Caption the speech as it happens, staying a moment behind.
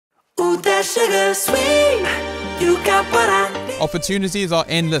Ooh, that sugar sweet, you got what I need. Opportunities are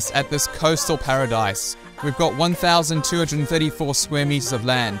endless at this coastal paradise. We've got 1,234 square meters of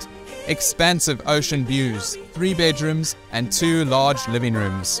land, expansive ocean views, 3 bedrooms and 2 large living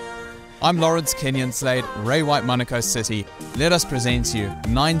rooms. I'm Lawrence Kenyon-Slade, Ray White, Monaco City. Let us present you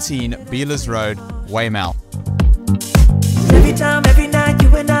 19 Beihlers Road, Weymouth. Every time, every night,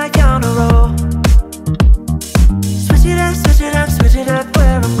 you and I on a roll. Switch it up, switch it up, switch it up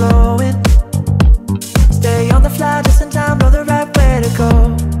where I'm going. Stay on the fly just in time, know the right way to go.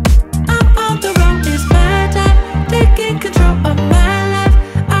 I'm on the road, it's my time, taking control of my life.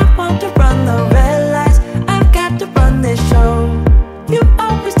 I want to run the red lights, I've got to run this show. You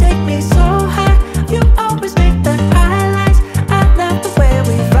always take me so high, you always make the highlights. I love the way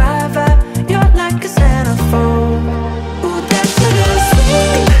we vibe, you're like a centerfold. Ooh, that sugar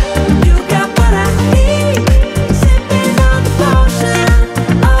sweet, you got what I need. Sipping on the potion,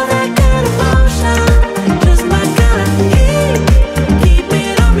 all that good emotion, just my kind of heat. Keep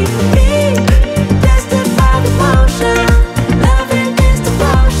it on repeat, tested by the motion. Loving is the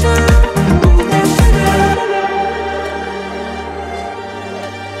potion. Ooh, that sugar.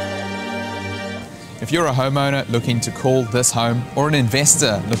 If you're a homeowner looking to call this home or an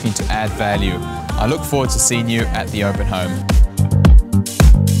investor looking to add value, I look forward to seeing you at the open home.